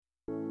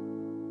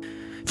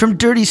From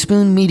Dirty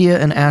Spoon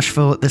Media in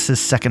Asheville, this is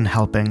Second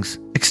Helpings,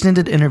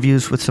 extended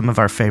interviews with some of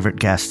our favorite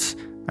guests.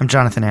 I'm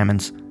Jonathan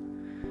Ammons.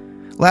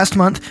 Last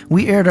month,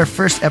 we aired our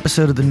first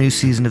episode of the new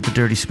season of the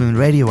Dirty Spoon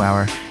Radio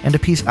Hour and a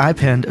piece I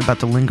penned about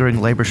the lingering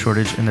labor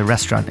shortage in the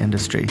restaurant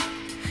industry.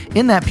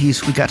 In that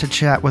piece, we got to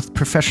chat with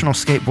professional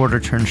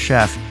skateboarder turned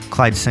chef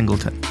Clyde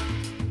Singleton.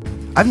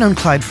 I've known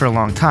Clyde for a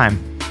long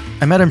time.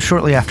 I met him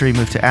shortly after he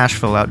moved to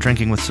Asheville out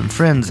drinking with some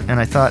friends, and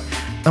I thought,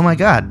 oh my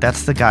god,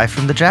 that's the guy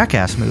from the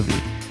Jackass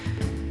movie.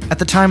 At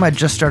the time, I'd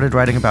just started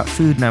writing about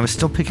food, and I was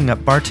still picking up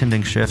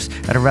bartending shifts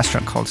at a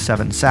restaurant called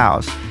Seven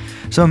Sows.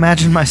 So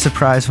imagine my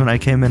surprise when I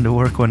came into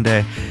work one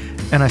day,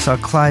 and I saw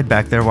Clyde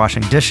back there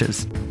washing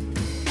dishes.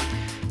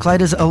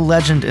 Clyde is a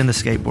legend in the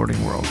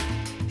skateboarding world.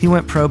 He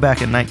went pro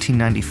back in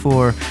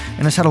 1994,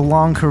 and has had a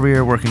long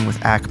career working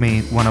with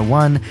Acme,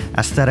 101,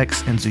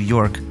 Aesthetics, and Zoo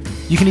York.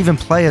 You can even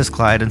play as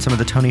Clyde in some of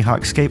the Tony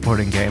Hawk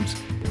skateboarding games.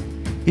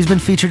 He's been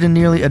featured in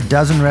nearly a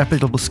dozen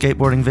reputable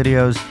skateboarding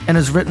videos and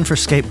has written for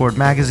Skateboard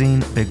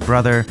Magazine, Big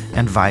Brother,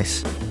 and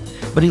Vice.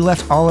 But he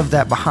left all of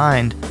that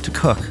behind to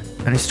cook,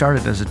 and he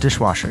started as a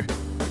dishwasher.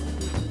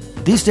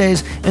 These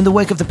days, in the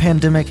wake of the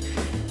pandemic,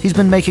 he's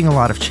been making a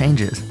lot of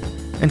changes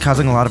and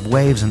causing a lot of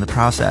waves in the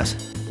process.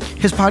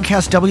 His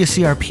podcast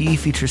WCRP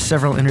features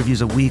several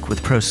interviews a week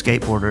with pro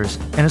skateboarders,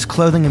 and his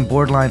clothing and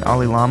board line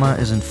Ollie Llama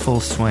is in full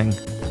swing.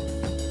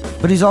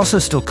 But he's also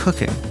still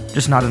cooking,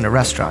 just not in a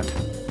restaurant.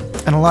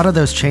 And a lot of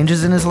those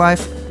changes in his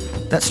life,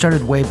 that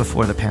started way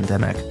before the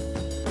pandemic.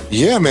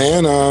 Yeah,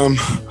 man.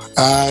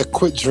 I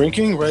quit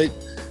drinking, right?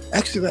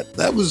 Actually,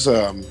 that was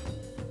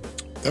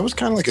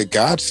kind of like a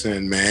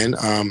godsend, man.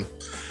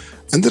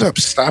 Ended up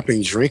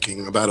stopping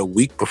drinking about a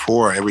week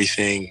before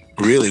everything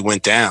really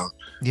went down.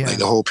 Yeah. Like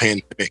the whole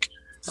pandemic.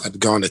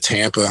 I'd gone to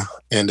Tampa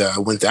and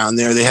went down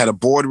there. They had a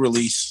board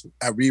release.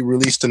 I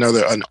re-released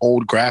an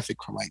old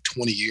graphic from like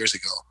 20 years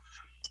ago.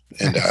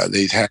 And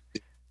they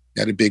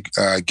had a big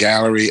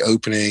gallery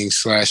opening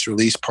 /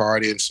 release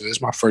party. And so this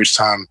is my first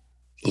time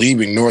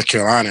leaving North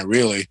Carolina,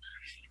 really,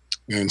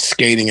 and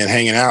skating and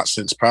hanging out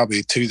since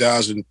probably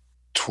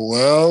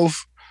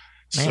 2012.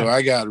 Man. So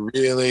I got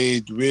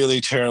really,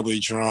 really terribly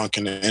drunk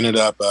and ended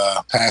up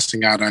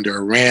passing out under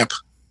a ramp.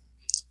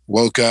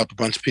 Woke up, a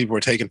bunch of people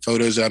were taking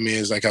photos of me. It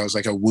was like I was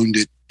like a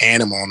wounded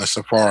animal on a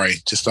safari.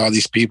 Just all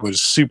these people. It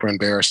was super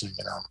embarrassing,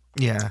 you know.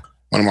 Yeah.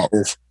 One of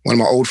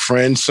my old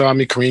friends saw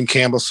me. Kareem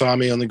Campbell saw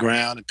me on the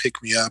ground and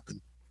picked me up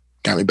and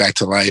got me back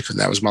to life. And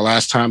that was my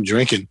last time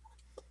drinking.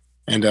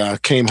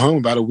 And came home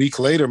about a week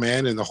later,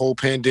 man, and the whole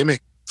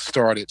pandemic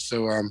started.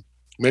 So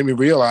made me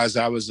realize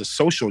I was a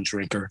social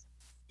drinker,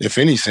 if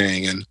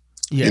anything. And,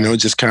 you know,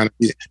 just kind of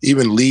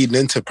even leading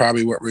into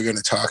probably what we're going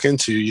to talk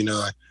into, you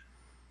know,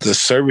 the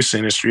service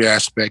industry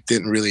aspect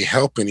didn't really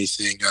help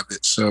anything of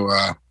it. So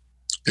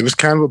it was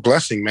kind of a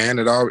blessing, man.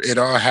 It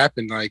all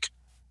happened like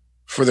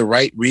for the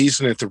right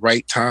reason at the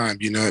right time.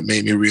 You know, it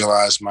made me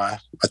realize my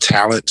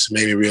talents,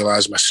 made me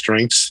realize my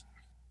strengths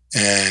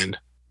and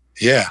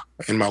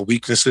my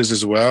weaknesses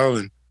as well.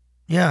 And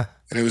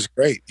it was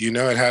great. You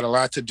know, it had a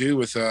lot to do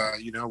with,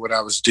 you know, what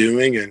I was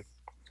doing and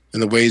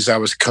the ways I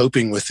was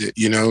coping with it.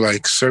 You know,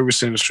 like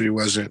service industry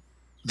wasn't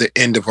the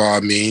end of all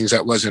means.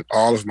 That wasn't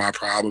all of my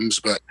problems,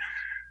 but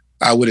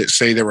I wouldn't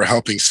say they were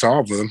helping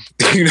solve them.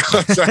 You know,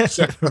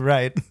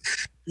 right.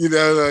 You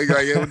know,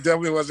 like it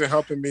definitely wasn't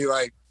helping me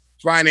like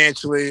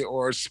financially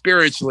or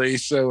spiritually.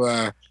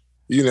 So,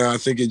 you know, I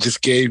think it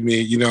just gave me,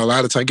 you know, a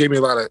lot of time, gave me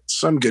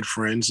some good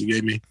friends. It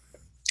gave me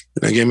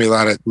let me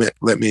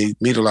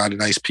meet a lot of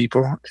nice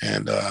people.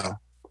 And,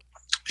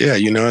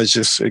 you know, I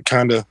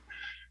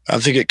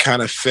think it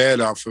kind of fed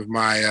off of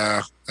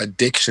my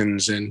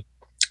addictions and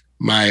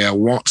my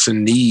wants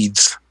and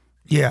needs.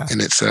 Yeah.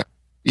 And it's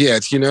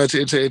you know,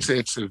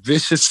 it's a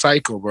vicious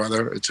cycle,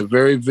 brother. It's a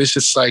very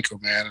vicious cycle,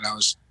 man. And I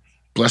was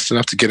blessed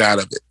enough to get out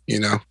of it, you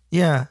know?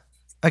 Yeah.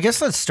 I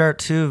guess let's start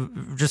too,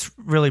 just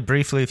really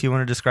briefly, if you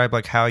want to describe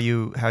like how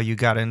you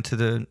got into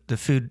the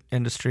food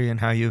industry and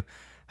how you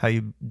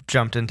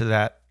jumped into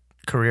that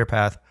career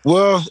path.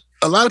 Well,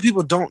 a lot of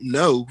people don't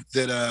know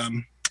that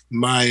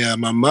my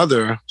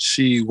mother,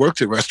 she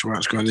worked at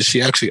restaurants growing up.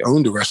 She actually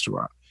owned a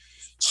restaurant.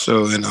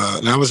 So and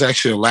I was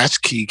actually a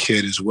latchkey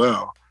kid as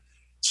well.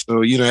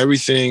 So, you know,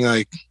 everything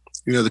like,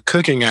 you know, the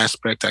cooking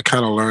aspect, I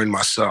kind of learned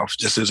myself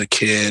just as a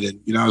kid. And,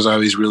 you know, I was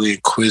always really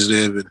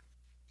inquisitive.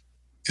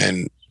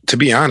 And to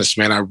be honest,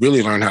 man, I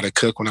really learned how to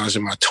cook when I was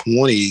in my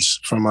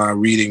 20s from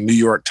reading New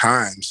York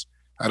Times.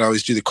 I'd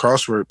always do the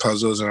crossword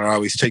puzzles and I'd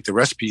always take the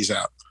recipes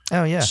out.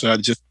 Oh, yeah. So I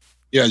just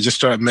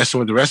started messing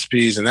with the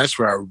recipes. And that's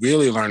where I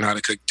really learned how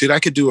to cook. Dude, I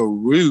could do a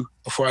roux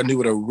before I knew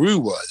what a roux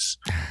was.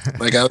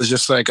 Like, I was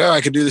just like, oh,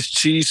 I could do this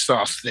cheese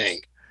sauce thing.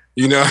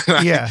 You know,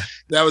 that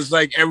was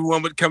like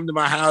everyone would come to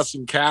my house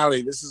in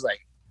Cali. This is like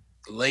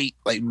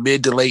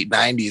mid to late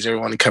 90s.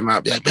 Everyone would come out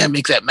and be like, man,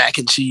 make that mac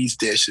and cheese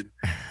dish. And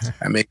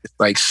I make this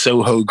like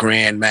Soho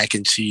Grand mac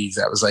and cheese.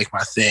 That was like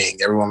my thing.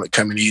 Everyone would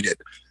come and eat it.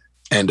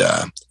 And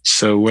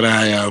so when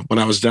I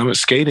was done with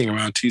skating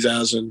around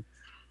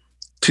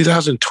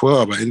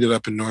 2012, I ended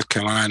up in North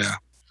Carolina.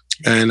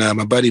 And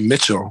my buddy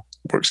Mitchell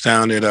works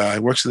down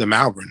at works at the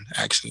Malvern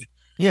actually.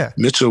 Yeah.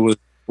 Mitchell was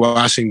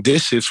washing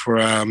dishes for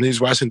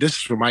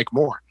Mike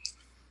Moore.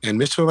 And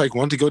Mitchell like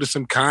wanted to go to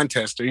some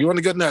contest or you want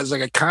to go to it's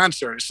like a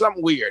concert or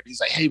something weird. He's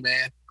like, hey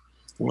man,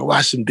 we'll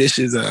wash some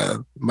dishes.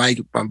 My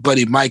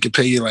buddy Mike could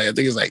pay you like I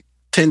think it's like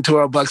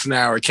 $10-12 an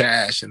hour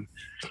cash. And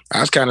I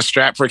was kind of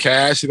strapped for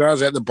cash. I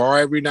was at the bar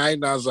every night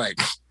and I was like,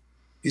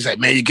 he's like,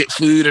 man, you get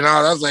food and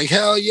all. I was like,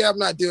 hell yeah, I'm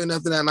not doing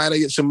nothing that night. I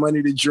get some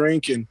money to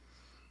drink and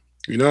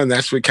and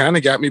that's what kind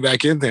of got me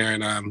back in there.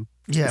 And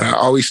I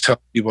always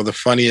tell people the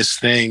funniest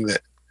thing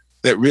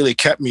that really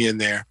kept me in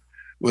there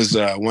was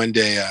one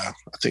day, I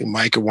think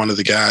Mike or one of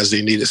the guys,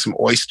 they needed some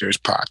oysters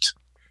popped.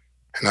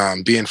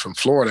 And being from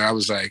Florida, I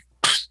was like,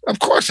 of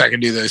course I can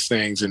do those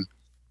things. And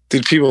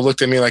the people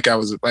looked at me like I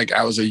was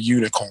a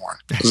unicorn.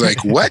 I was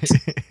like, what?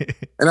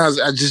 And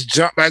I just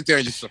jumped back there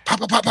and just like, pop,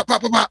 pop, pop, pop,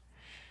 pop, pop, pop.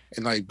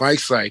 And like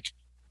Mike's like,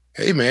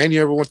 hey man,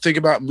 you ever want to think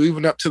about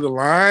moving up to the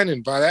line?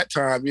 And by that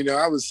time,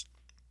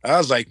 I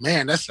was like,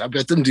 man, I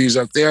bet them dudes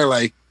up there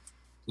like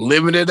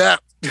living it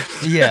up.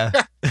 Yeah.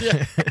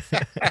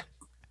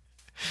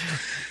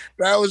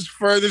 That was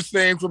furthest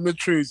thing from the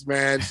truth,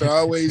 man. So I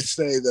always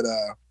say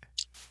that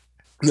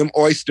them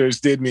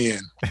oysters did me in,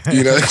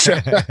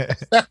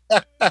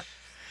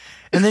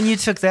 And then you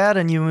took that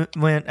and you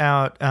went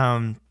out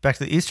back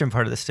to the eastern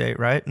part of the state,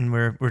 right? And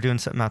we're doing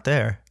something out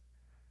there.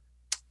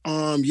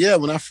 Yeah.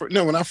 When I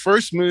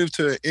first moved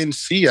to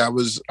NC, I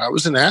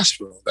was in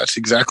Asheville. That's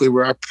exactly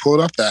where I pulled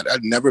up at.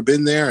 I'd never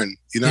been there, and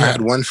I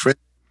had one friend,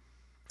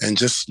 and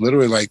just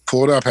literally like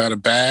pulled up, had a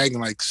bag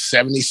and like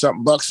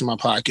 $70-something in my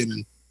pocket,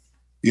 and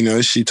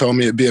she told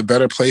me it'd be a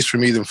better place for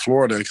me than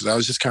Florida because I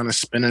was just kind of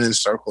spinning in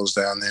circles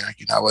down there.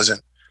 I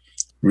wasn't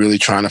really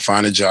trying to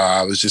find a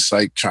job. I was just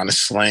like trying to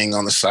slang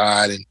on the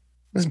side, and it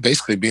was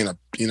basically being I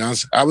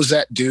was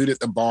that dude at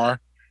the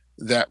bar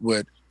that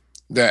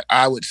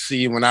I would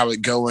see when I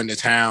would go into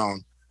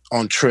town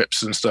on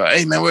trips and stuff.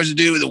 Hey man, where's the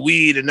dude with the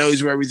weed and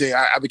knows where everything?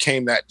 I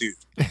became that dude.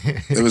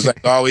 It was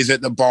like always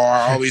at the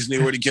bar, always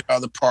knew where to get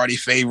all the party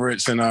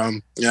favorites, and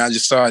I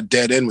just saw a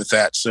dead end with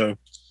that. So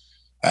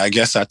I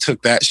guess I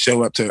took that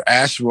show up to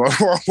Asheville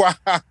for a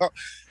while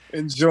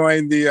and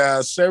joined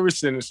the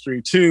service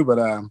industry too. But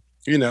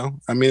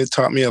it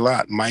taught me a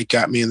lot. Mike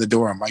got me in the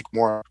door. Mike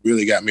Moore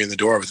really got me in the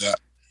door with that.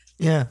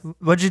 Yeah.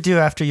 What'd you do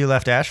after you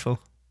left Asheville?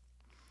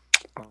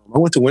 I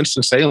went to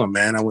Winston-Salem,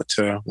 man. I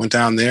went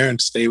down there and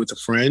stayed with a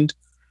friend.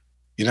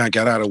 I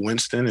got out of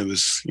Winston. It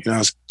was, I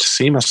was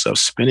seeing myself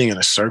spinning in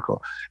a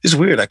circle. It's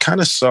weird. I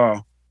kind of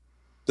saw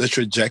the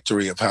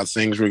trajectory of how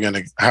things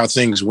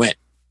went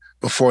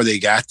before they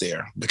got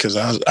there. Because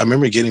I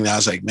remember getting there, I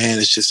was like, man,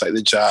 it's just like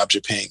the jobs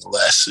are paying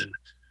less. And,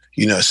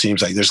 it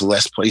seems like there's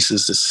less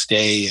places to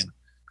stay. And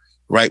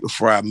right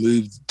before I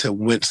moved to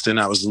Winston,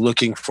 I was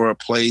looking for a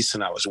place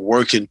and I was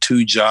working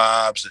 2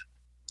 jobs.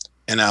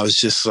 And I was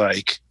just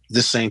like,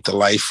 this ain't the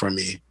life for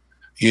me.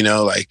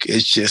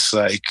 It's just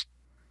like,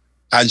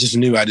 I just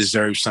knew I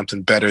deserved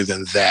something better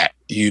than that.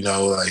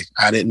 Like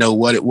I didn't know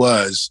what it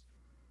was.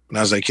 And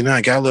I was like,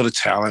 I got a little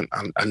talent.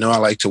 I know I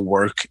like to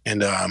work.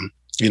 And,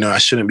 I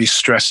shouldn't be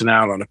stressing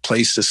out on a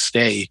place to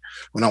stay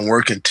when I'm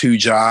working 2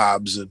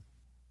 jobs. And,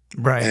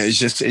 right. And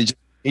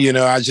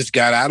I just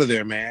got out of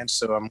there, man.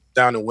 So I'm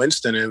down to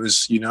Winston. And it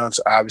was, it's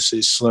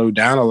obviously slowed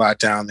down a lot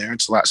down there.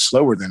 It's a lot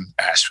slower than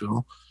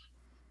Asheville.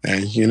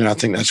 And, I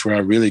think that's where I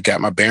really got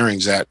my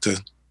bearings at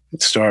to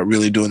start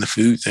really doing the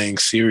food thing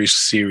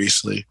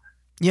seriously.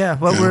 Yeah.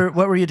 What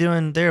were you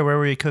doing there? Where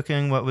were you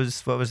cooking? What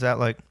was that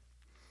like?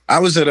 I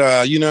was at,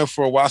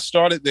 for a while,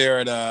 started there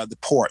at The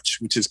Porch,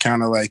 which is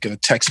kind of like a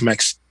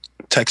Tex-Mex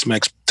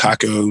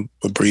taco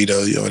or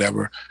burrito,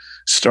 whatever.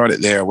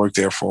 Started there, worked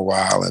there for a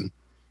while. And,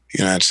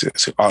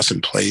 it's an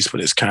awesome place,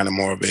 but it's kind of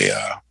more of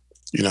a,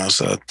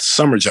 it's a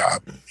summer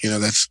job.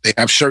 They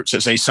have shirts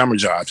that say summer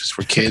jobs. It's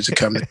for kids to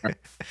come there.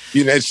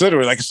 It's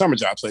literally like a summer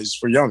job place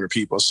for younger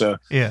people. So,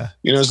 yeah,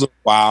 it's a little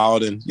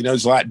wild and,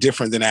 it's a lot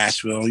different than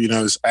Asheville.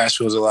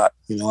 Asheville's a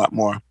lot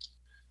more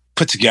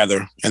put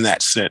together in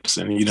that sense.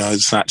 And,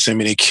 it's not so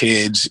many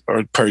kids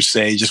or per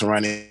se just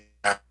running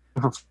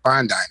from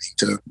fine dining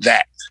to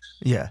that.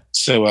 Yeah.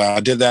 So I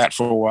did that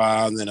for a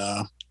while. And then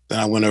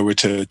I went over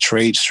to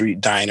Trade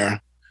Street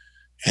Diner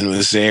and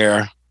was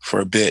there for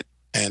a bit.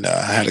 And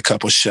I had a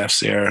couple chefs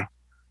there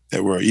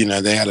that were,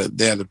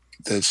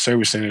 the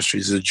service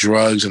industries, the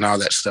drugs and all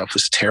that stuff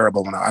was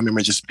terrible. I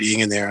remember just being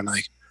in there and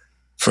like,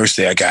 first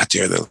day I got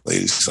there, the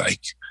lady's like,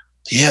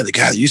 yeah, the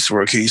guy that used to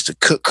work here used to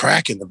cook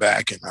crack in the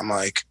back. And I'm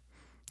like,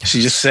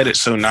 she just said it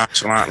so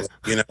nonchalantly,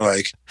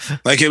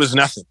 like it was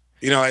nothing,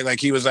 like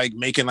he was like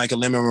making like a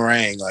lemon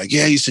meringue. Like,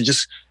 yeah, he used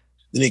to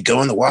then he'd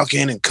go in the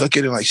walk-in and cook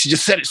it. And like, she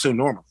just said it so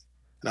normal.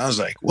 And I was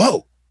like,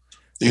 whoa,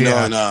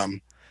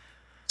 and,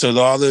 so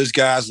all those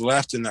guys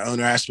left and the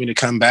owner asked me to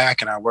come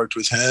back and I worked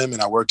with him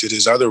and I worked at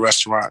his other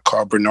restaurant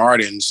called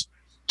Bernardin's,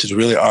 which is a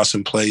really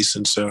awesome place.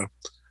 And so,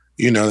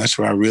 that's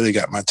where I really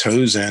got my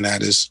toes in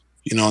at is,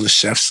 on the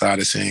chef side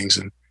of things.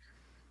 And it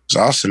was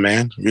awesome,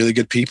 man. Really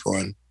good people.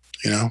 And,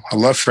 I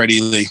love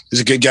Freddie Lee.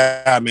 He's a good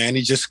guy, man.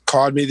 He just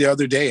called me the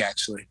other day,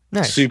 actually.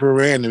 Nice. Super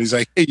random. He's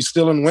like, "Hey, you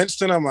still in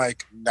Winston?" I'm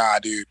like, "Nah,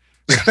 dude."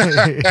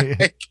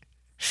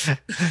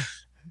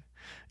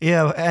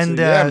 Yeah, and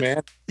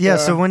man.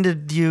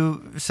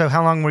 So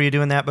how long were you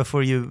doing that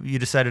before you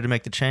decided to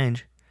make the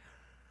change?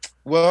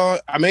 Well,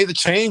 I made the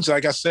change,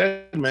 like I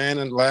said, man,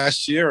 in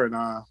last year, and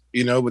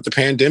with the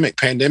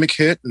pandemic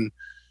hit, and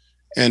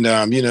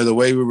the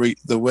way we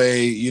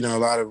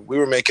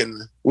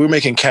were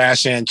making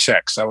cash and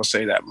checks. I will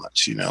say that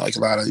much. Like a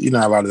lot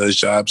of those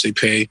jobs, they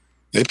pay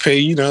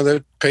you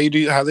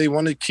how they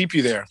want to keep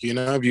you there.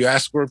 If you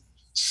ask for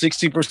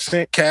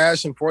 60%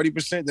 cash and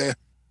 40%,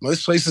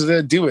 most places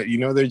that do it,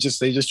 they're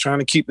just trying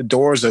to keep the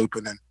doors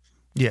open. And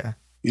yeah,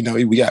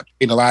 we got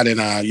paid a lot in,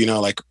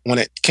 like when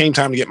it came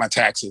time to get my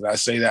taxes, I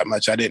say that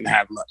much, I didn't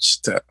have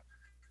much to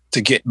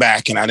get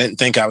back, and I didn't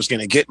think I was going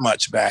to get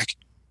much back,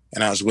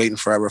 and I was waiting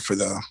forever for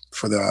the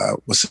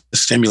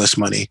stimulus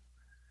money.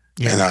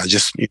 Yeah. And I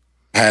just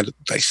had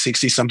like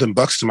 60 something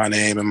bucks to my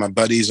name, and my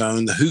buddies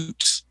owned the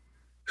Hoots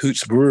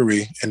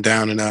Brewery and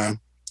down in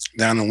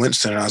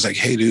Winston. And I was like,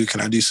 "Hey dude,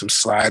 can I do some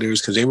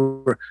sliders?" Because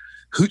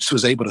Hoots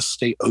was able to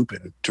stay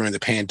open during the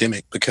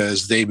pandemic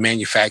because they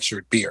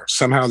manufactured beer.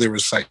 Somehow there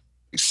was like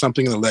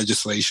something in the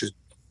legislation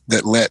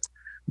that let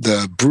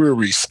the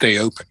breweries stay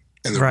open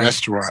and the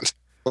restaurants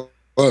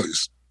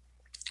close.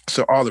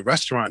 So all the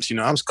restaurants,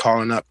 I was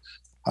calling up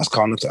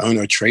the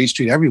owner of Trade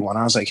Street, everyone.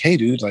 I was like, "Hey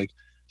dude, like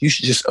you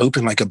should just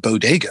open like a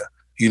bodega,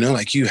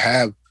 like you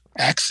have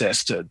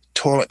access to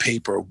toilet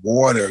paper,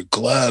 water,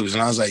 gloves."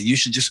 And I was like, "You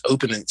should just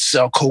open and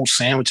sell cold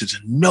sandwiches,"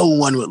 and no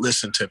one would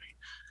listen to me.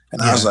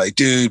 And I was like,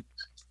 "Dude,"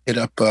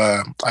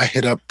 I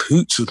hit up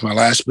Hoots with my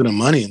last bit of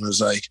money and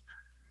was like,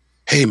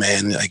 "Hey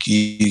man, like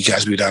you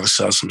guys be down to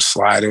sell some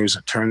sliders,"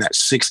 and turn that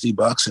 60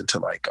 bucks into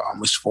like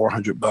almost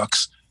 400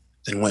 bucks.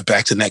 Then went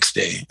back the next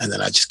day, and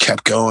then I just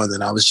kept going.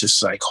 And I was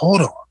just like,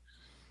 "Hold on."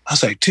 I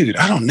was like, "Dude,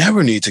 I don't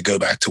never need to go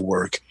back to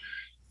work."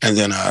 And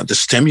then the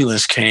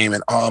stimulus came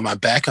and all my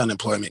back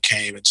unemployment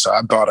came. And so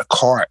I bought a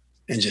cart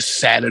and just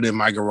sat it in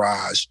my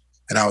garage.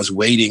 And I was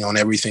waiting on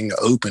everything to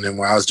open. And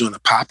while I was doing the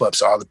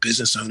pop-ups, all the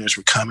business owners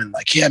were coming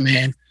like, "Yeah,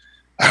 man,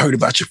 I heard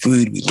about your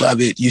food. We love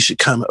it. You should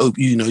come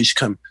you should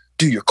come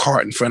do your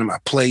cart in front of my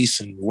place."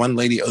 And one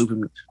lady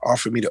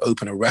offered me to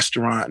open a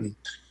restaurant. And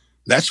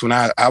that's when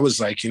I was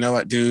like, "You know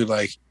what, dude?"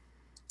 Like,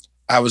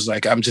 I was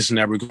like, I'm just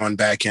never going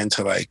back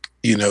into like,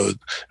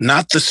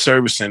 not the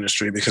service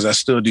industry, because I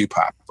still do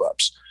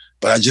pop-ups,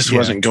 but I just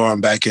wasn't going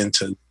back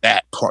into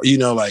that part,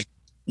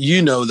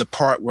 the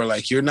part where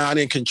like you're not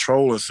in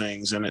control of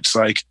things. And it's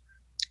like,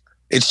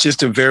 it's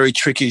just a very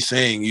tricky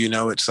thing.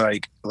 It's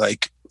like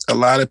a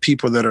lot of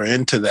people that are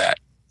into that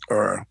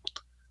are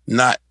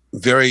not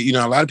very,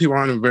 a lot of people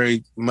aren't in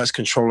very much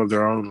control of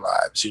their own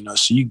lives,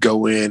 so you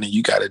go in and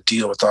you got to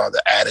deal with all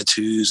the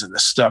attitudes and the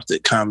stuff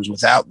that comes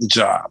without the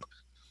job,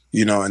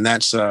 and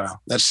that's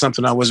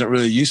something I wasn't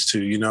really used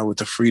to, with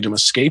the freedom of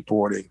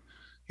skateboarding.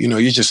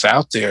 You're just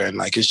out there and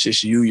like, it's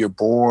just you're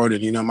bored,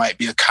 and, might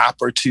be a cop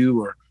or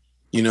two, or,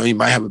 you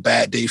might have a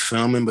bad day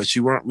filming, but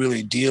you weren't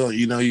really dealing,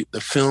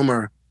 the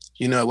filmer,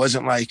 it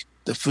wasn't like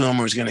the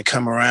filmer is going to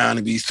come around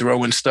and be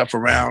throwing stuff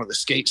around at the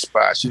skate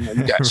spots. You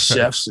got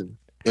chefs and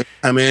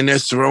they're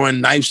throwing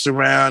knives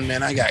around,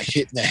 man. I got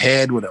hit in the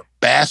head with a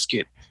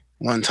basket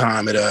one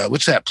time at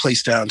what's that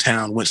place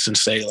downtown,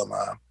 Winston-Salem,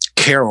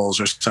 Carol's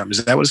or something.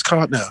 Is that what it's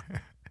called? No,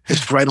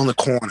 it's right on the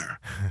corner.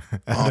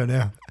 I don't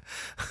know.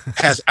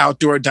 Has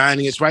outdoor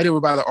dining. It's right over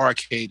by the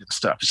arcade and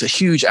stuff. It's a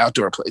huge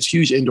outdoor place,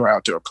 huge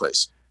indoor-outdoor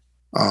place.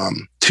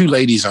 2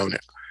 ladies own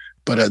it.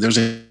 But there's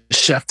a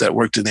chef that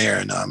worked in there,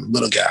 and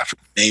little guy, I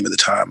forget the name of the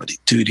time. But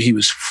dude, he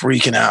was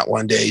freaking out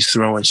one day. He's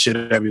throwing shit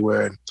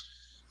everywhere and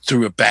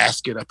threw a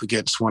basket up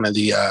against one of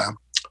the,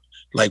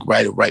 like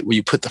right where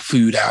you put the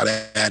food out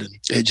at, and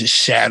it just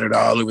shattered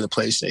all over the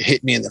place. It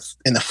hit me in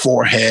the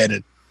forehead,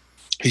 and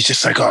he's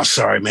just like, "Oh,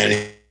 sorry,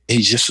 man."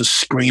 He's just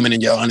screaming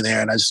and yelling in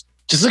there, and I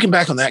just looking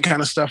back on that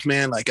kind of stuff,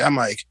 man. Like I'm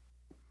like,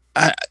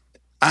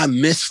 I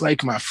miss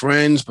like my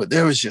friends, but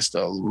there was just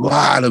a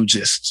lot of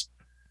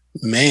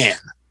man.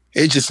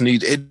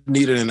 It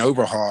needed an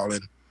overhaul.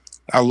 And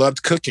I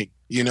loved cooking,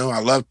 I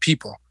loved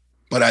people,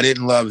 but I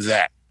didn't love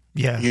that.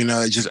 Yeah.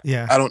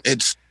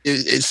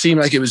 It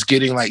seemed like it was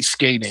getting like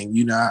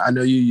skating, I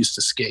know you used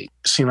to skate.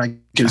 It seemed like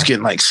it was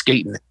getting like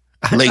skating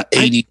late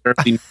 80s,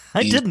 early 90s.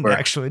 I didn't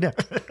actually, no.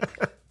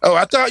 Oh,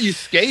 I thought you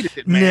skated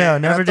it, man. No,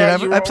 never did.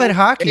 I played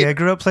hockey. I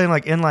grew up playing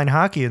like inline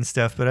hockey and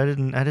stuff, but I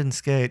didn't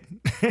skate.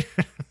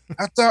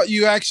 I thought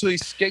you actually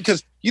skate,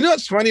 because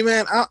what's funny,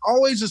 man? I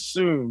always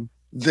assume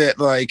that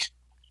like,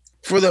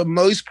 for the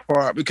most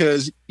part,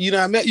 because,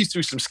 I met you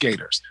through some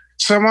skaters.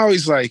 So I'm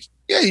always like,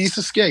 yeah, you used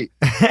to skate,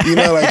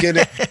 like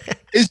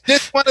it's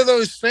just one of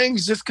those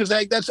things just because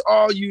like, that's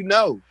all Right,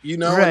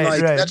 and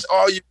like, that's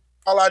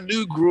all I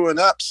knew growing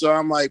up. So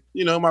I'm like,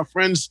 my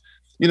friends,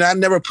 I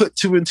never put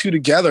 2 and 2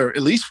 together,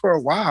 at least for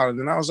a while. And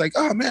then I was like,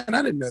 oh man,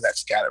 I didn't know that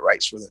Scatter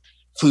writes for the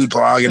food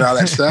blog and all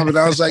that stuff. And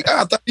I was like,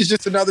 oh, I thought he's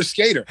just another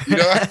skater,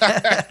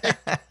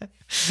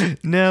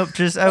 Nope,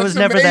 I That's was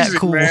never amazing, that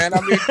cool. man.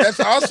 I mean, that's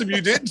awesome. You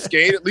didn't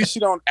skate. At least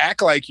you don't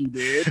act like you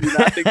did.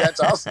 I think that's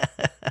awesome.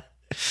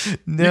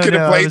 No, You could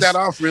have no, played that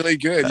off really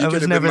good. You I could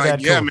was have never been like,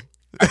 that yeah, cool.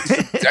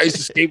 man. I used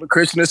to skate with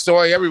Christian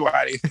Estoy,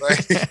 everybody.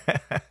 Like,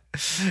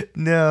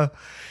 No.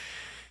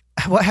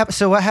 What happened?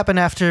 So what happened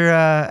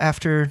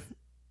after?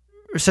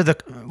 So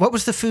what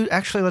was the food?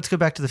 Actually, let's go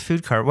back to the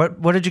food cart.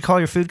 What did you call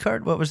your food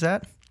cart? What was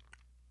that?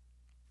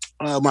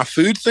 my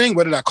food thing.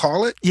 What did I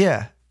call it?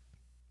 Yeah.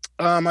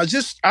 I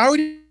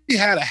already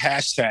had a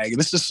hashtag, and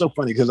this is so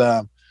funny because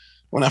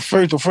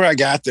before I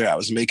got there, I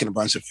was making a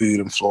bunch of food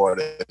in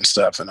Florida and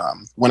stuff, and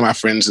one of my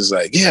friends was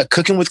like, "Yeah,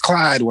 cooking with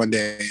Clyde one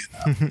day."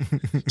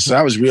 So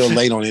I was real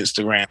late on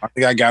Instagram. I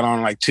think I got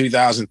on like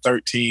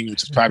 2013,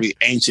 which is probably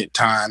ancient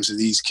times of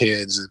these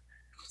kids. And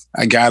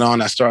I got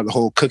on. I started the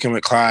whole cooking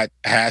with Clyde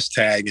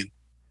hashtag,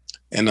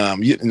 and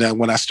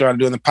when I started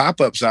doing the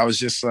pop-ups, I was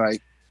just like,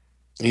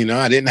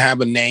 I didn't have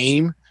a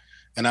name.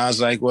 And I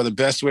was like, well, the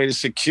best way to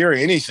secure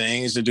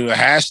anything is to do a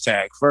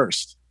hashtag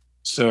first.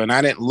 So, and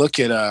I didn't look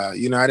at, I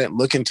didn't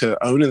look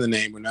into owning the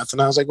name or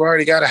nothing. I was like, well, I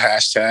already got a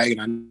hashtag, and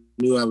I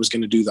knew I was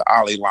going to do the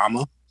Ali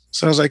Llama.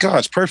 So I was like, oh,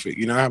 it's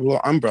perfect. I have a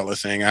little umbrella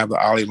thing. I have the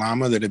Ali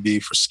Llama that'd be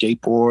for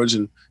skateboards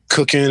and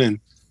cooking. And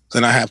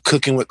then I have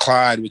Cooking with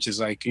Clyde, which is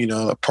like,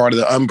 a part of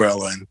the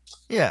umbrella. And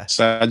yeah.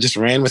 So I just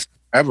ran with it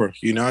forever.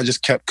 I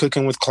just kept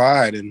cooking with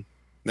Clyde, and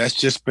that's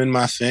just been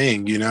my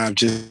thing. I've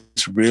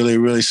just really,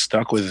 really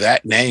stuck with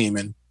that name.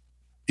 And,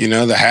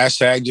 the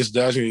hashtag just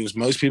does me.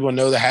 Most people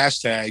know the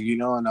hashtag,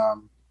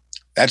 and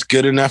that's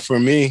good enough for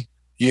me.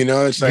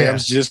 It's like, I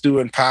was just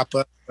doing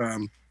pop-up.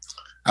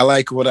 I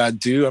like what I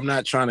do. I'm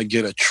not trying to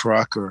get a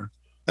truck, or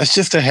that's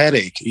just a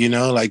headache,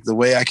 like the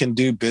way I can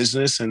do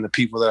business and the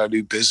people that I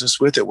do business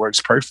with, it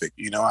works perfect.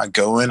 I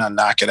go in, I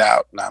knock it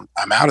out, and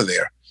I'm out of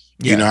there.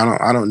 Yeah.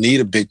 I don't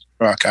need a big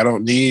truck. I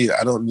don't need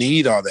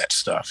all that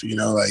stuff.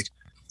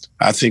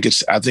 I think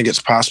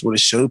it's possible to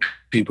show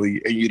people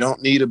you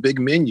don't need a big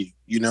menu.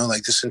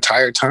 Like this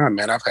entire time,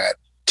 man, I've had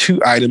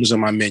 2 items on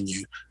my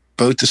menu,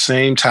 both the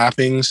same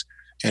toppings,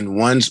 and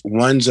one's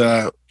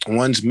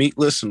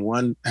meatless and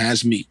one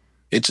has meat.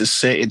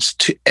 It's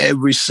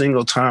every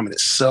single time, and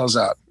it sells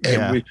out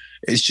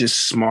It's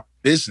just smart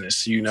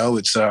business.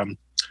 It's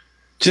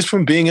just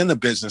from being in the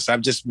business,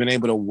 I've just been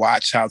able to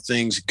watch how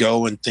things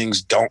go and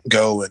things don't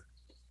go,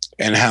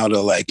 and how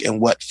to and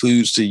what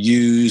foods to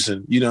use,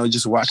 and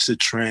just watch the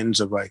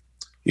trends of like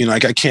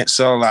I can't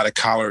sell a lot of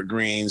collard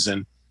greens,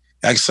 and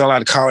I can sell a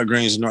lot of collard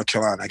greens in North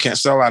Carolina. I can't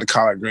sell a lot of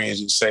collard greens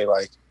and say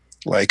like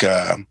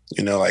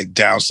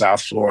down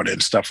South Florida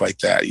and stuff like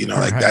that.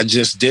 Right. I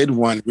just did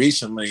one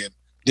recently and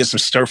did some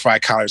stir fry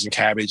collards and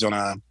cabbage on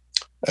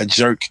a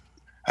jerk.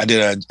 I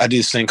did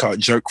this thing called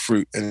jerk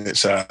fruit, and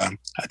it's I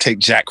take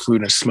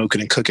jackfruit and smoke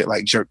it and cook it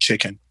like jerk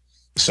chicken.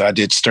 So I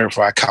did stir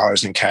fry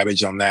collards and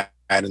cabbage on that,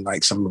 and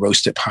like some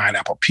roasted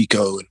pineapple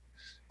pico, and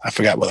I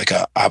forgot what, like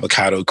a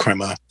avocado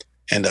crema.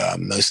 And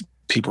those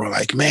people were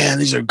like, "Man,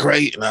 these are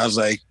great." And I was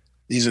like,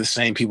 "These are the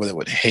same people that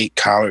would hate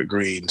collard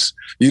greens."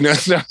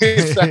 So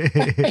it's like,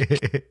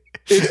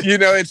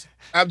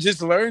 I've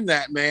just learned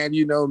that, man.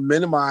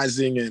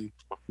 Minimizing, and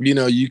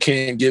you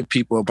can't give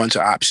people a bunch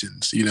of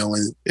options.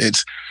 When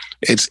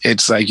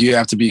it's like you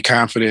have to be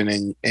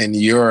confident in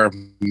your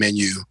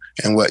menu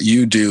and what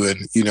you do,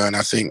 and and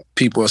I think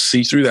people will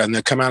see through that and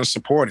they'll come out and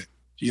support it.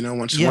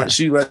 Once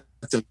you let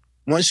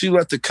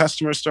the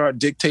customer start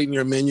dictating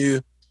your menu,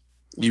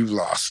 you've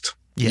lost.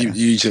 Yeah.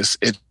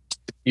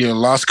 You're a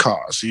lost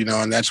cause,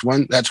 and that's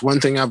one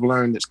thing I've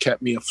learned that's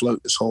kept me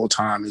afloat this whole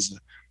time is to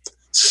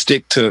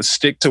stick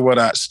to what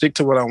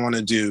I want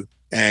to do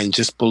and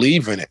just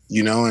believe in it,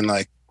 and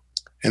like,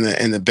 and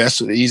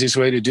the easiest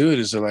way to do it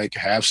is to like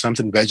have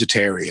something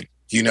vegetarian.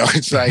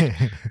 It's like,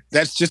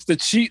 that's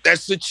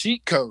the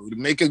cheat code.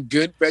 Make a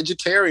good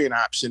vegetarian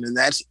option, and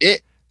that's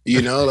it.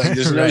 Like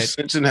there's no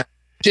sense in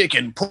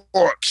chicken,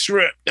 pork,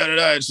 shrimp,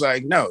 It's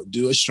like, no,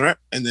 do a shrimp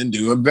and then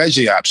do a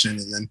veggie option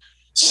and then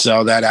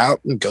sell that out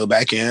and go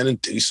back in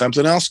and do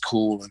something else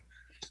cool. And,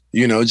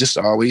 just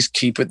always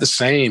keep it the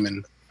same.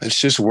 And it's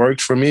just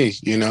worked for me,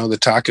 the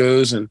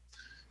tacos, and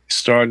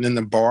starting in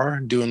the bar,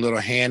 doing little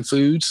hand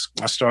foods.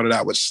 I started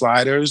out with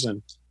sliders,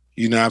 and,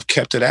 I've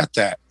kept it at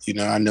that.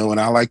 I know when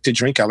I like to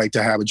drink, I like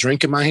to have a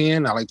drink in my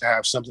hand. I like to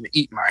have something to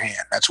eat in my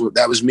hand.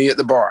 That was me at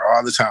the bar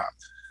all the time.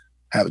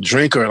 Have a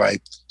drink or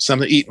like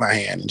something to eat in my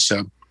hand. And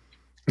so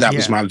that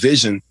was my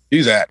vision to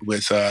do that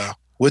with the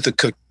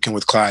Cooking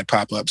with Clyde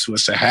pop-ups,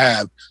 was to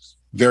have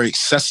very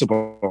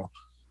accessible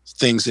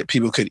things that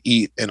people could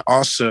eat, and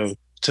also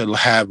to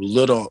have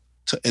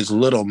as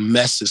little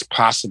mess as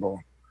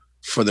possible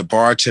for the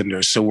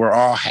bartenders. So we're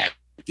all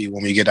happy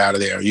when we get out of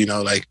there,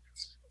 like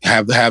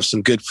have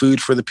some good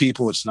food for the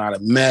people. It's not a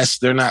mess.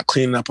 They're not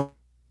cleaning up a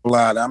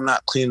lot. I'm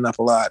not cleaning up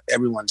a lot.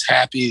 Everyone's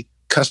happy.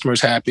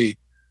 Customers happy.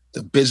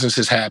 The business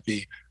is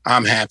happy.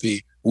 I'm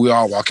happy. We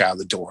all walk out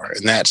the door,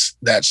 and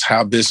that's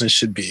how business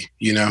should be,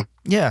 Yeah.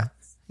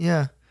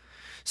 Yeah.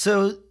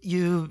 So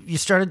you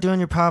started doing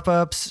your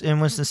pop-ups in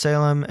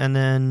Winston-Salem, and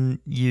then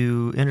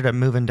you ended up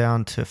moving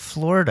down to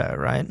Florida,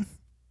 right?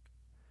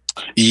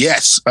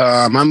 Yes.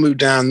 I moved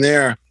down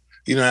there,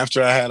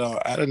 after I had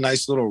a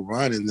nice little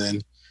run. And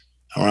then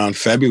around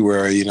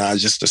February, I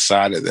just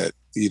decided that,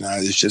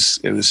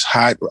 it was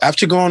hot.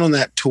 After going on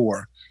that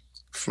tour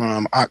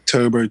from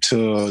October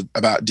to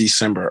about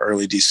December,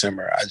 early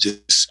December,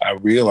 I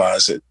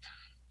realized that,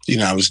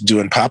 I was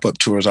doing pop-up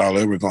tours all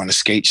over, going to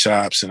skate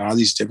shops and all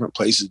these different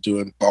places,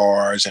 doing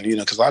bars. And,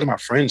 because a lot of my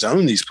friends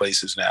own these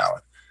places now.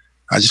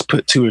 I just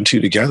put two and two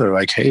together,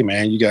 like, hey,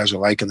 man, you guys are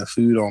liking the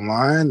food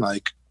online.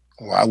 Like,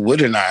 why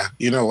wouldn't I?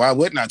 Why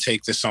wouldn't I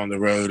take this on the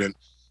road? And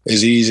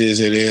as easy as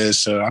it is.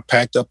 So I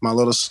packed up my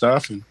little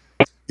stuff and,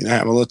 I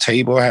had my little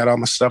table. I had all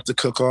my stuff to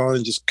cook on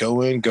and just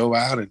go in, go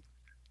out.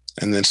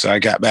 And then so I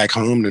got back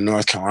home to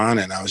North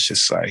Carolina and I was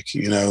just like,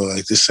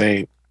 like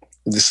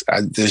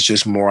there's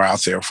just more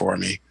out there for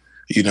me,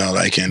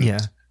 like, and,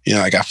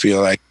 like I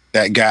feel like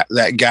that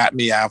got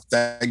me out,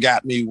 that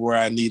got me where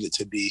I needed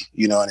to be,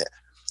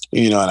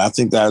 and I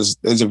think that's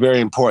a very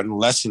important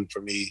lesson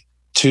for me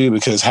too,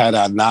 because had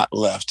I not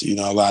left, a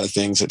lot of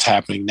things that's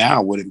happening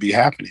now wouldn't be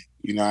happening.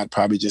 I'd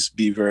probably just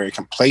be very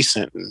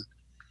complacent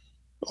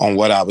on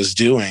what I was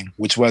doing,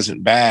 which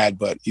wasn't bad,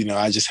 but,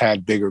 I just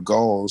had bigger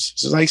goals.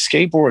 It's like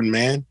skateboarding,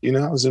 man.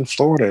 I was in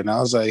Florida and I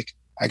was like,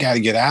 I got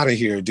to get out of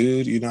here,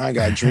 dude. I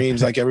got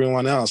dreams like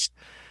everyone else.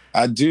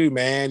 I do,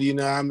 man.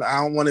 I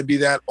don't want to be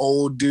that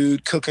old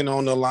dude cooking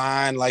on the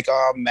line, like,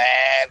 all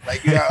mad.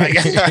 Like, nah,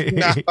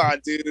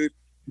 dude.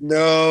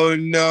 No.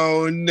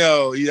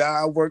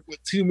 I work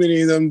with too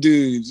many of them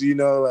dudes,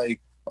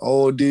 like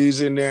old dudes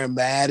in there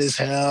mad as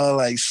hell,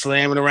 like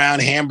slamming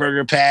around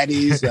hamburger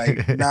patties.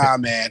 Like, nah,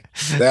 man,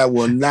 that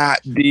will not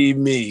be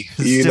me.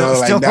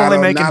 Still only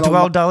making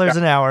 $12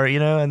 an hour,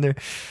 and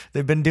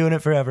they've been doing it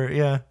forever.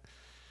 Yeah.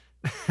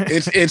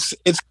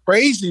 it's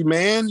crazy,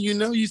 man.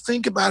 You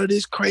think about it,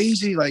 it's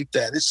crazy like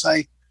that. It's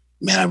like,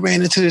 man, I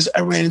ran into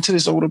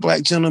this older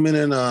black gentleman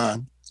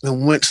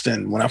in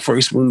Winston when I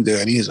first moved there,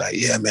 and he was like,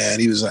 yeah,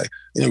 man. He was like,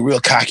 real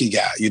cocky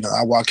guy.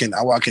 I walk in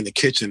the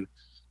kitchen,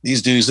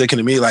 these dudes looking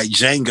at me like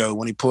Django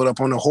when he pulled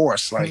up on the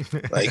horse, like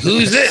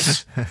who's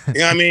this? You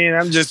know what I mean?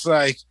 I'm just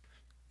like,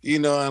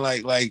 and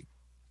like,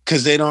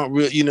 because they don't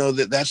really,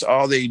 that's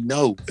all they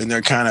know, and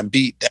they're kind of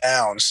beat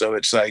down. So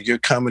it's like you're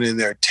coming in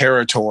their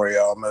territory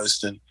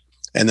almost, and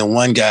then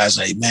one guy's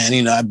like,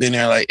 man, I've been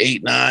there like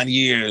 8-9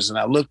 years, and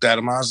I looked at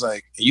him, I was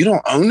like, you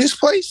don't own this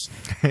place?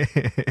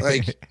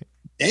 Like,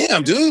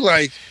 damn, dude,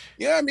 like,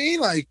 you know what I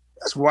mean? Like,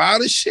 that's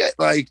wild as shit.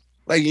 Like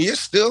you're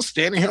still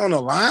standing here on the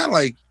line,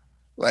 like,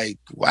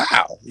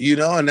 wow,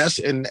 and that's,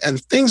 and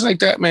things like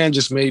that, man,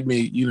 just made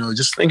me,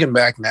 just thinking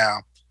back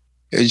now,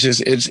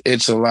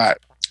 it's a lot.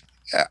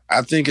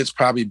 I think it's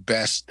probably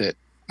best that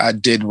I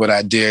did what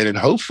I did, and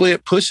hopefully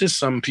it pushes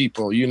some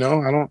people,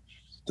 the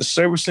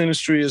service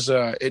industry is,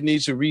 it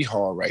needs a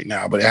rehaul right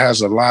now, but it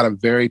has a lot of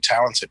very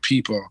talented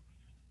people,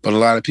 but a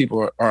lot of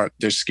people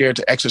they're scared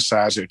to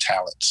exercise their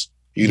talents,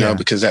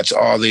 because that's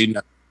all they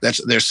know.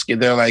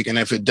 They're like, and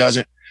if it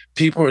doesn't,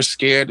 people are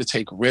scared to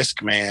take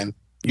risk, man.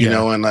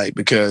 And like,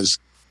 because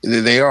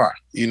they are,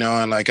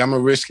 and like, I'm a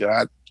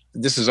risker.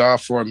 This is all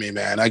for me,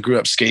 man. I grew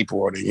up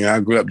skateboarding,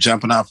 I grew up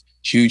jumping off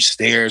huge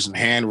stairs and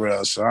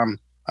handrails. So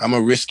I'm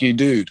a risky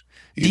dude,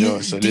 do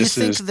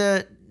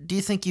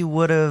you think you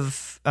would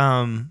have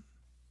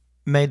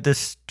made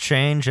this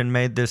change and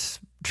made this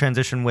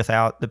transition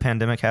without the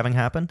pandemic having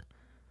happened?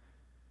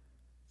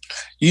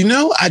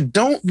 I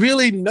don't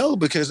really know,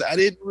 because I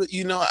didn't,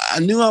 I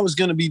knew I was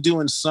going to be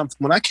doing something.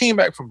 When I came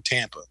back from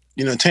Tampa,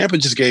 Tampa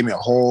just gave me a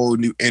whole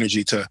new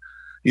energy to,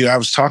 I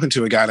was talking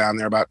to a guy down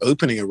there about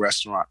opening a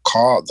restaurant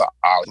called the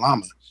Ali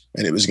Llama,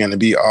 and it was going to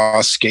be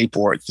all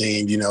skateboard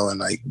themed, and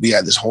like we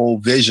had this whole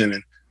vision,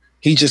 and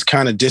he just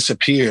kind of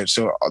disappeared.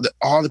 So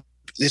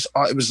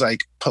it was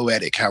like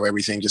poetic how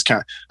everything just kind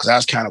of, because I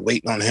was kind of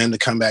waiting on him to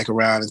come back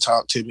around and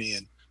talk to me,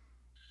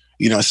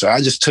 and so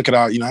I just took it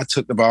all. I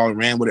took the ball and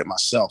ran with it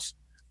myself,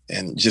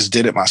 and just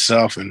did it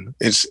myself. And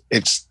it's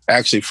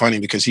actually funny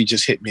because he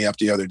just hit me up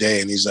the other day,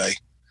 and he's like,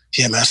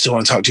 yeah, man, I still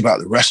want to talk to you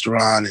about the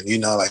restaurant.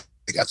 And, like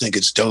I think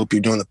it's dope.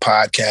 You're doing the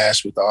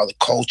podcast with all the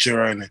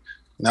culture. And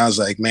I was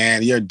like,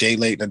 man, you're a day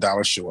late and a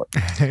dollar short.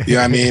 You know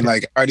what I mean?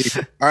 Like,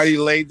 already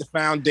laid the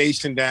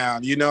foundation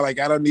down. Like,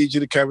 I don't need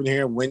you to come in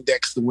here and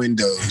Windex the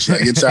windows.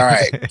 Like, it's all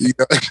right.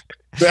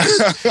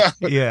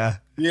 Yeah.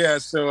 Yeah.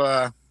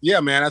 So, yeah,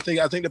 man, I think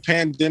the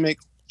pandemic,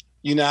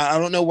 I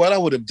don't know what I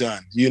would have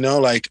done.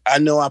 Like, I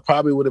know I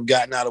probably would have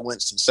gotten out of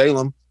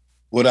Winston-Salem.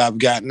 Would I have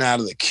gotten out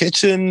of the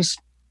kitchens?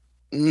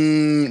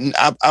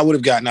 I would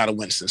have gotten out of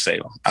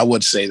Winston-Salem. I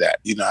would say that.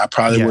 I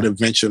probably would have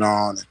ventured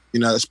on.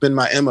 It's been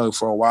my MO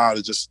for a while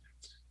to just,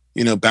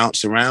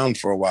 bounce around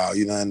for a while.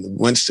 And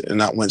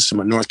not Winston,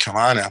 but North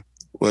Carolina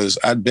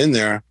I'd been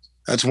there.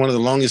 That's one of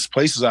the longest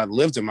places I've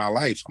lived in my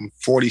life. I'm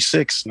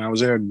 46 and I was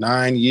there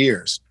 9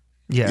 years.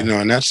 Yeah.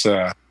 And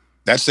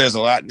that says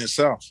a lot in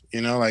itself.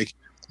 Like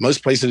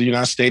most places,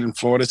 I stayed in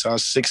Florida till I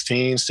was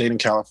 16, stayed in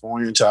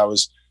California until I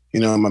was,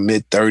 in my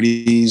mid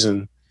 30s,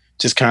 and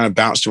just kind of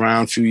bounced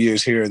around a few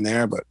years here and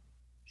there. But,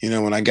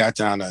 when I got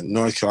down to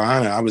North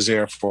Carolina, I was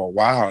there for a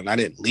while and I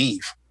didn't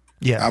leave.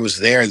 Yeah. I was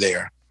there.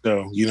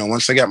 So,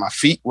 once I got my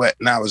feet wet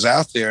and I was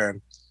out there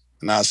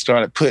and I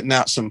started putting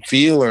out some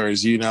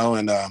feelers,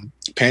 and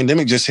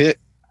pandemic just hit.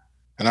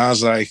 And I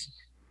was like,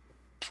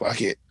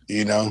 fuck it,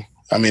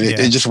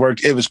 it just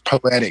worked. It was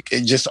poetic.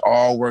 It just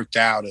all worked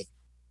out.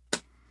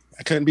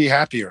 I couldn't be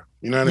happier.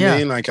 You know what I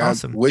mean? Like,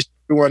 awesome. I wish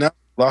everyone else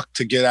luck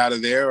to get out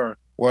of there or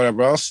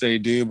whatever else they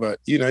do. But,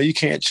 you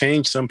can't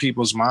change some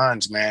people's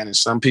minds, man. And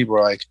some people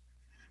are like,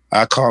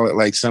 I call it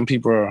like some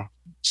people are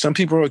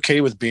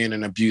okay with being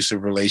in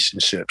abusive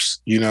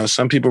relationships.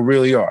 Some people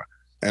really are.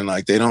 And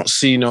like, they don't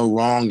see no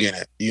wrong in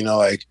it.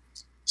 Like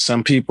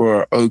some people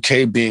are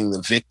okay being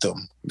the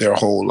victim their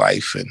whole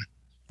life. And,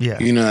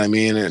 you know what I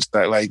mean? And it's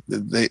like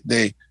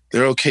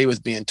they're okay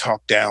with being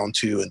talked down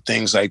to and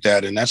things like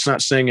that. And that's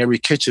not saying every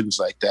kitchen's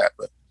like that,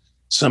 but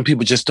some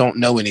people just don't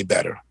know any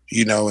better,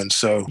 and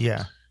so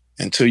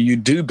until you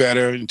do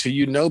better, until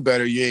you know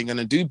better, you ain't going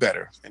to do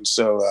better. And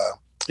so,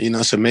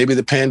 so maybe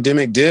the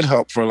pandemic did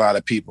help for a lot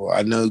of people.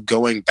 I know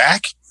going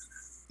back,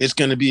 it's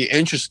going to be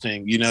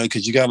interesting,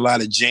 because you got a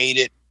lot of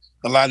jaded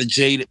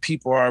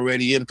people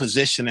already in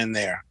position in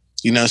there,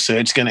 so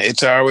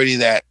it's already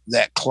that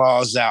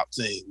claws out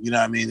thing. You know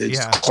what I mean?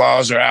 The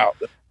claws are out,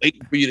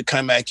 waiting for you to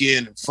come back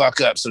in and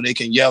fuck up so they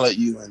can yell at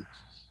you.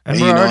 And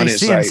we're already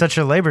seeing such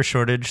a labor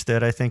shortage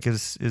that I think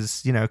is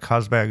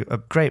caused by a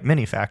great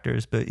many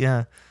factors. But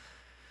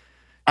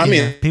I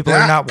mean, people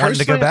are not wanting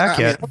to go back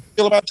yet. I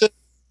feel about this.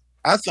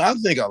 I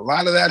think a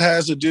lot of that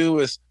has to do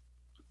with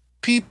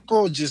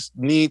people just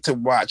need to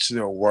watch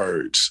their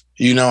words,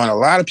 and a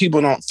lot of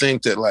people don't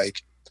think that,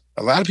 like,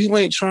 a lot of people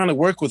ain't trying to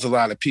work with a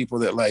lot of people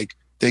that, like,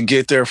 they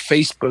get their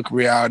Facebook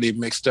reality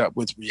mixed up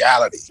with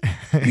reality,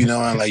 and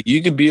like,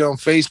 you could be on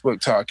Facebook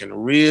talking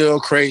real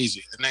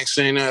crazy. The next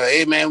thing you know,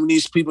 hey man, we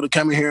need people to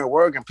come in here and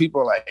work, and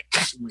people are like,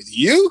 with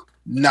you?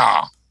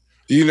 Nah.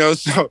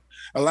 So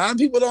a lot of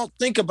people don't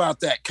think about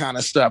that kind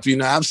of stuff.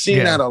 I've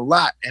seen that a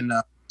lot. And,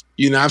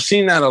 I've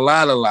seen that a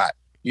lot,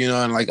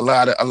 and like a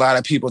lot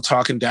of people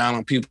talking down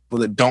on people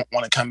that don't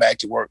want to come back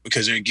to work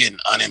because they're getting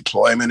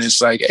unemployment. It's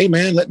like, hey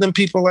man, let them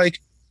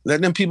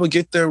people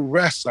get their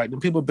rest. Like, them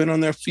people been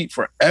on their feet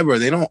forever.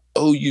 They don't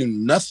owe you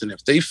nothing.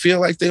 If they feel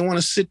like they want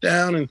to sit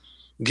down and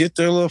get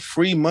their little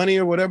free money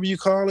or whatever you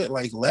call it,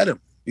 like, let them,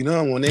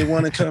 when they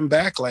want to come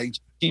back, like,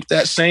 keep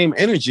that same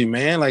energy,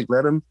 man. Like,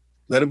 let them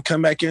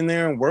come back in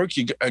there and work.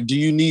 Do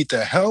you need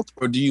the help,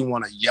 or do you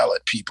want to yell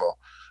at people?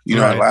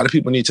 Right. A lot of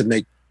people need to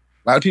make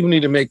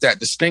that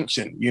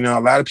distinction. A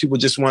lot of people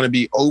just want to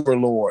be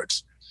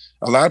overlords.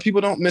 A lot of people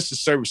don't miss the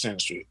service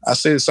industry. I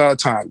say this all the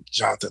time,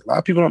 Jonathan. A lot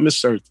of people don't miss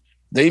service.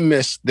 They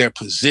miss their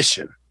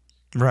position.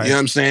 Right. You know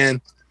what I'm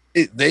saying?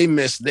 They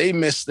miss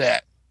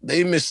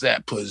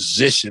that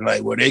position,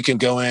 like, where they can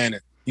go in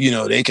and,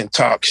 they can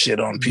talk shit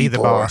on people. Be the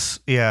boss.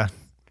 Yeah,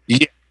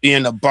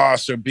 being a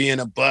boss or being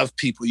above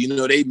people.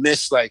 They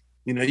miss, like,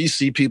 you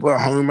see people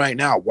at home right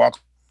now walk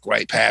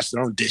right past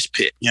their own dish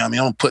pit. They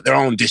don't put their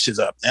own dishes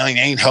up. They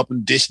ain't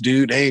helping dish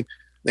dude. They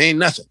ain't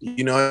nothing.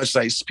 It's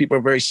like people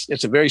are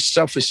it's a very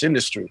selfish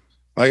industry.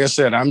 Like I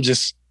said, I'm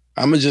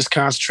gonna just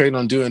concentrate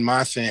on doing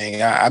my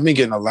thing. I've been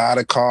getting a lot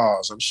of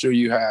calls. I'm sure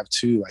you have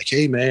too. Like,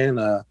 hey man,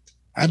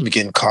 I've been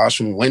getting calls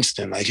from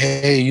Winston. Like,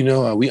 hey,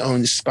 we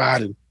own this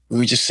spot, and we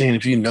were just saying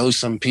if you know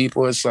some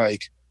people. It's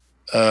like,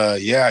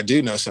 yeah, I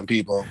do know some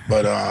people,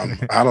 but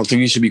I don't think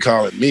you should be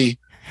calling me.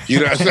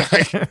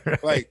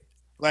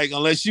 Like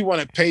unless you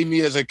want to pay me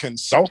as a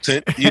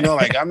consultant,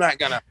 like, I'm not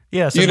gonna.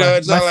 Yeah, so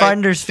my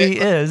finder's fee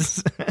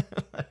is.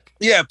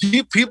 Yeah,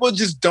 people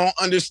just don't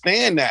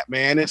understand that,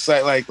 man. It's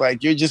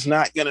like you're just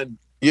not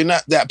you're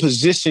not that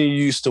position you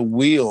used to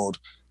wield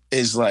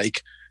is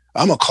like,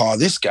 I'm gonna call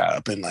this guy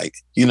up and like,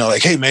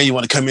 like, hey man, you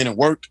want to come in and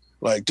work?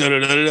 Like, da da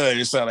da da.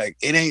 It's like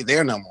it ain't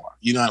there no more.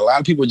 A lot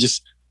of people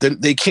just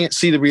they can't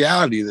see the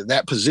reality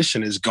that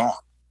position is gone.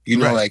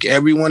 Right. Like,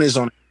 everyone is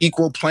on an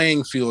equal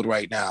playing field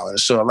right now, and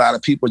so a lot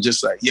of people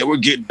just like, yeah, we're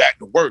getting back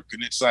to work,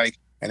 and it's like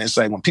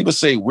when people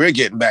say we're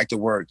getting back to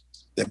work,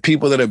 the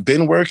people that have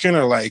been working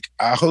are like,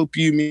 I hope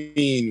you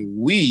mean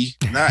we,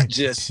 not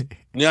just, you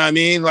know what I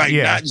mean? Like,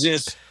 not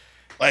just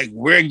like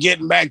we're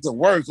getting back to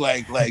work.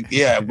 Like,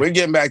 yeah, we're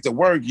getting back to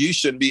work. You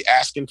shouldn't be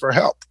asking for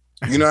help.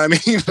 You know what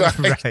I mean?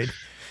 Like, right.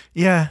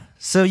 Yeah.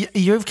 So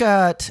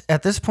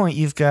at this point,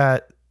 you've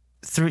got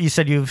you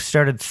said you've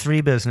started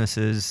 3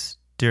 businesses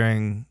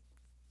during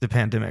the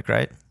pandemic,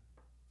 right?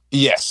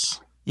 Yes.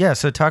 Yeah.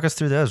 So talk us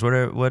through those. What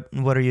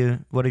have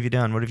you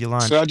done? What have you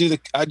launched? So I do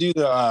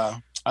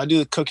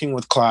the Cooking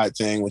with Clyde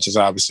thing, which is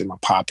obviously my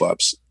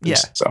pop-ups and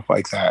stuff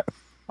like that.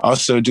 I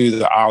also do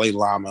the Ali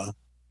Llama.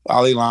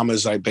 Ali Llama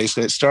is like,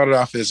 basically, it started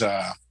off as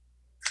a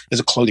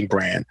clothing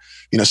brand.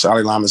 So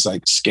Ali Llama is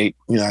like I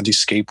do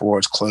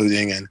skateboards,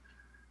 clothing, and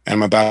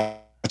I'm about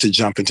to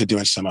jump into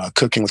doing some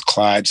Cooking with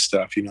Clyde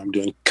stuff. I'm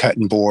doing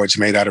cutting boards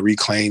made out of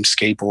reclaimed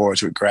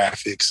skateboards with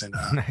graphics and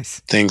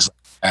things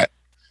like that.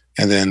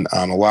 And then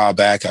a while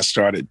back, I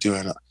started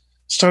doing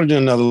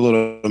another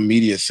little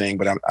media thing,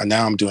 but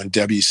now I'm doing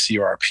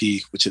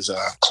WCRP, which is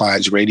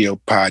Clyde's radio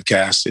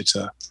podcast. It's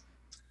a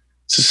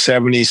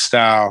 70s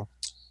style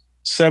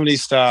 70s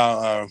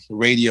style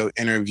radio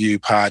interview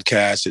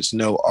podcast. It's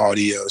no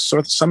audio,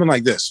 so something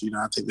like this.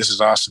 I think this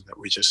is awesome that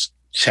we're just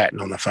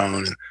chatting on the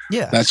phone, and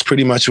that's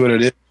pretty much what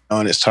it is.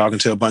 And it's talking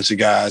to a bunch of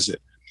guys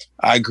that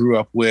I grew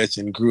up with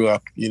and grew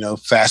up,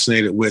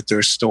 fascinated with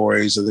their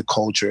stories of the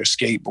culture,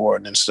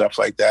 skateboarding and stuff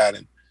like that.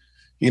 And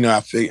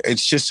I think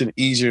it's just an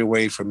easier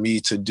way for me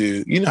to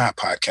do. You know how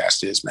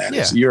podcast is, man.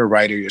 Yeah. You're a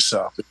writer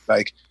yourself.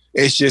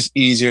 It's just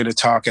easier to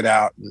talk it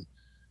out, and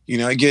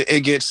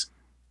it gets.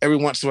 Every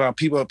once in a while,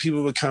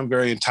 people become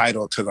very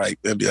entitled to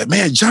they'll be like,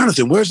 man,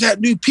 Jonathan, where's that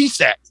new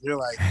piece at? And you're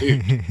like,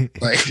 dude,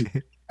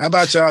 how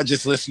about y'all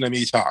just listen to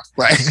me talk?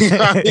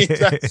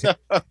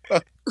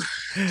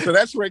 So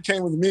that's where it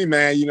came with me,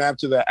 man.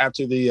 After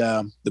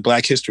the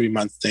Black History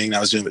Month thing I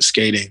was doing with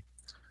skating,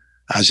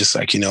 I was just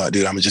like, you know what,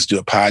 dude, I'm gonna just do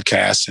a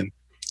podcast and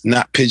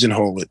not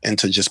pigeonhole it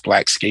into just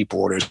Black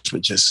skateboarders,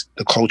 but just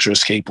the culture of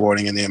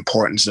skateboarding and the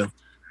importance of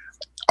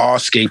all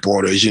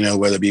skateboarders,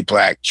 whether it be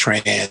Black,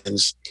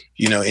 trans,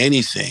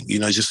 anything,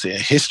 just the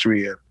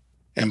history of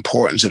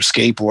importance of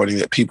skateboarding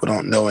that people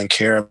don't know and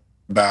care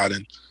about,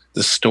 and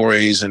the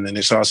stories. And then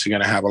it's also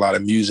going to have a lot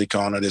of music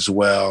on it as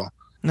well.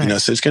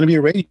 Nice. So it's going to be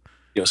a radio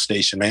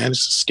station, man.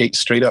 It's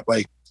straight up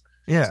the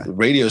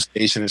radio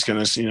station is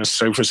going to,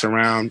 surface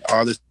around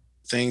all the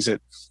things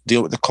that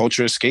deal with the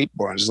culture of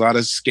skateboarding. There's a lot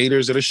of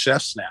skaters that are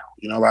chefs now.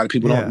 A lot of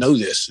people don't know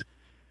this.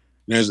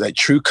 There's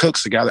True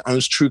Cooks, the guy that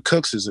owns True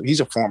Cooks, he's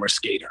a former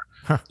skater.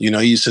 Huh. He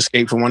used to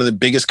skate for one of the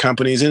biggest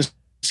companies in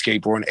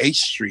skateboarding, H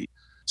Street.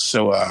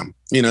 So,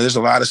 there's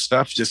a lot of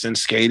stuff just in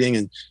skating,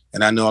 and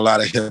I know a lot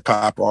of hip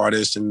hop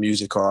artists and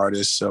music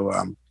artists.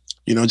 So,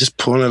 just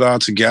pulling it all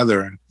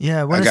together. And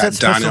when is that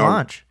supposed to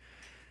launch?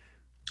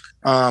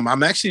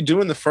 I'm actually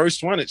doing the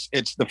first one.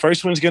 It's the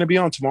first one's going to be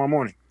on tomorrow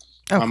morning.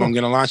 Oh, cool. I'm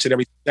going to launch it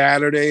every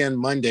Saturday and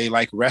Monday,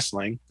 like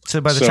wrestling.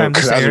 So by the time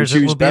this airs,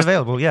 it will be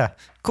available. Yeah,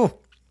 cool.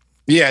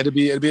 Yeah, it'll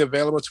be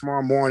available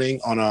tomorrow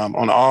morning on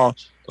all,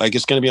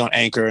 it's going to be on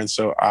Anchor, and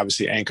so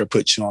obviously Anchor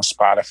puts you on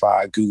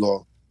Spotify,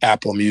 Google,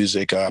 Apple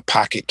Music,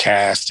 Pocket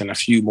Cast, and a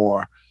few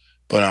more.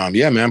 But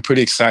man, I'm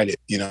pretty excited.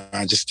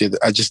 I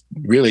just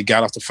really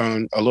got off the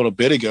phone a little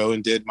bit ago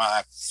and did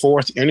my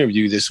 4th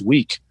interview this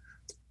week.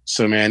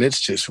 So man, it's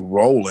just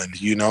rolling.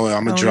 I'm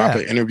gonna drop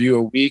an interview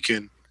a week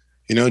and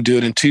do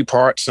it in 2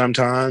 parts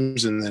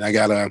sometimes, and then I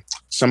got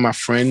some of my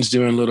friends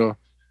doing little.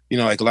 A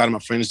lot of my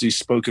friends do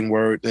spoken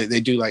word. They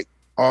do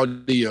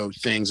audio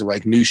things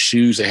of new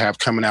shoes they have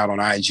coming out on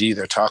IG.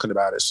 They're talking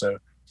about it. So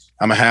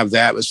I'm gonna have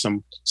that with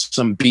some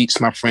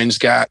beats my friends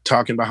got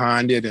talking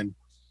behind it, and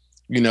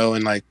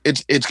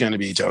it's gonna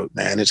be dope,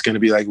 man. It's gonna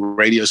be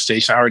radio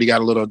station. I already got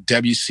a little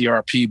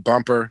WCRP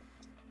bumper.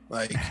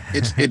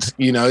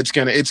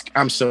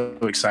 I'm so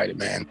excited,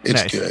 man.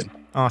 It's nice. Good.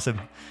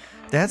 Awesome.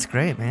 That's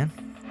great, man.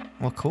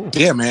 Well, cool.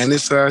 Yeah, man.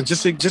 It's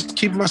just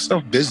keeping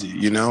myself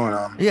busy, and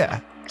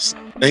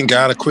thank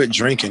God I quit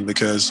drinking,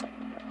 because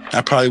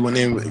I probably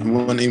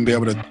wouldn't even be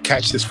able to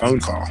catch this phone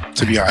call,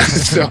 to be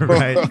honest. So.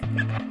 Right.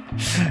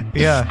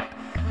 Yeah.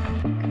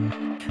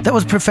 That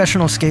was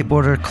professional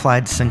skateboarder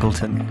Clyde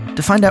Singleton.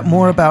 To find out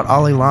more about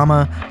Ali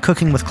Lama,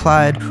 Cooking with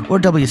Clyde, or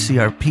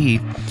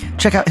WCRP,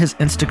 check out his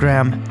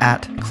Instagram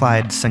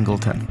 @Clyde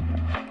Singleton.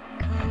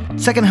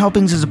 Second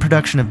Helpings is a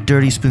production of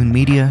Dirty Spoon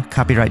Media,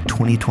 copyright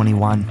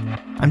 2021.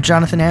 I'm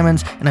Jonathan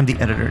Ammons, and I'm the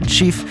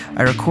editor-in-chief.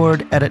 I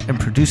record, edit, and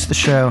produce the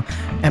show,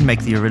 and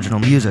make the original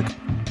music.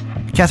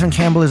 Catherine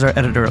Campbell is our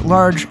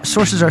editor-at-large,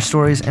 sources our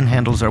stories, and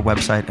handles our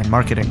website and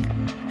marketing.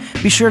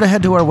 Be sure to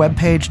head to our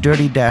webpage,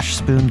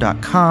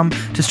 dirty-spoon.com,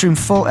 to stream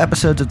full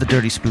episodes of the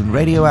Dirty Spoon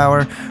Radio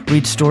Hour,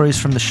 read stories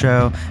from the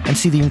show, and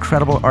see the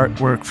incredible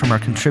artwork from our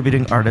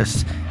contributing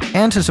artists,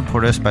 and to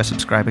support us by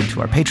subscribing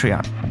to our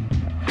Patreon.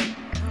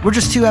 We're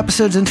just 2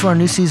 episodes into our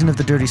new season of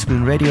the Dirty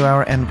Spoon Radio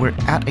Hour, and we're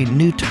at a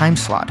new time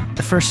slot,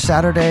 the first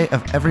Saturday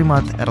of every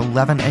month at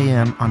 11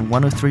 a.m. on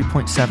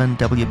 103.7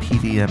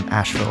 WPVM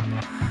Asheville.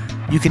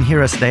 You can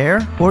hear us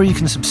there, or you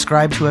can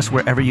subscribe to us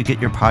wherever you get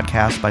your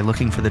podcasts by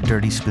looking for the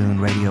Dirty Spoon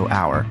Radio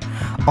Hour.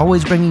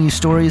 Always bringing you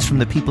stories from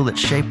the people that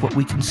shape what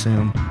we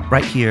consume,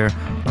 right here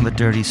on the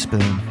Dirty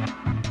Spoon.